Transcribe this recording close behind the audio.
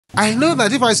I know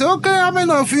that if I say, okay, how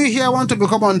many of you here want to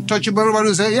become untouchable? Everybody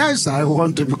will say, yes, I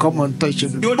want to become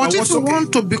untouchable. But if you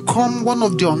want to become one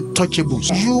of the untouchables,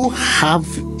 you have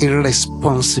a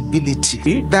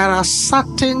responsibility. There are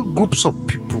certain groups of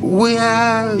people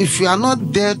where if you are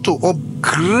not there to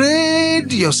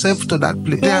upgrade yourself to that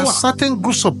place, there are certain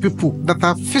groups of people that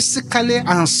are physically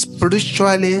and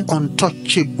spiritually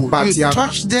untouchable. But you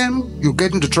touch them, you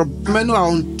get into trouble. Many are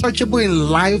untouchable in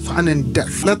life and in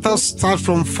death. Let us start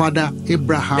from Father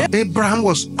Abraham. Abraham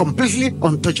was completely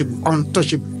untouchable.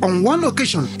 On one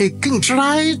occasion, a king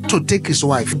tried to take his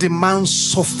wife. The man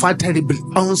suffered terribly.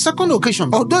 On second occasion,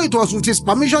 although it was with his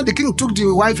permission, the king took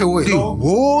the wife away. The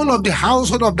whole of the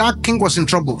household of that king was in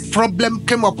trouble. Problem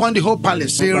came upon the whole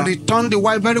palace. He returned the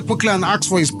wife very quickly and asked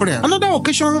for his prayer. Another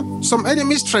occasion, some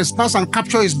enemies trespassed and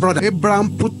captured his brother.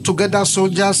 Abraham put together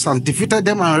soldiers and defeated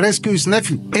them and rescued his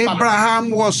nephew.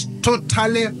 Abraham was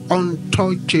totally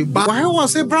untouchable. Why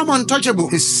was Abraham untouchable?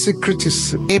 His secret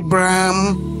is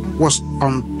Abraham was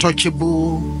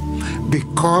untouchable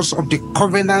because of the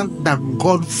covenant that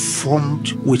God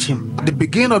formed with him. The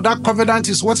beginning of that covenant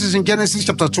is what is in Genesis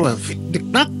chapter 12.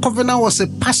 That covenant was a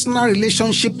personal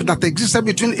relationship that existed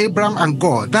between Abraham and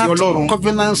God. That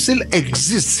covenant still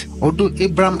exists, although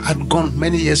Abraham had gone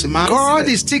many years ago. God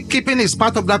is still keeping his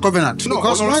part of that covenant.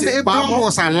 Because when Abraham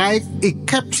was alive, he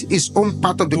kept his own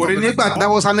part of the covenant. There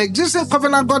was an existing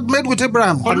covenant God made with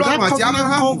Abraham. And that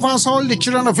covenant covers all the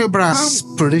children of Abraham,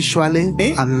 spiritually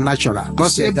and natural.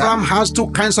 Because Abraham has two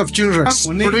kinds of children,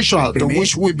 spiritual, to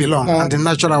which we belong, and the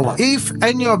natural one. If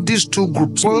any of these two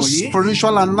groups, both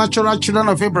spiritual and natural children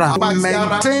of Abraham,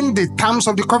 maintain the terms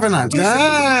of the covenant,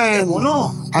 then,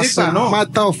 as a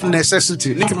matter of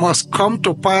necessity, it must come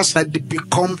to pass that they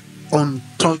become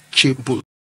untouchable.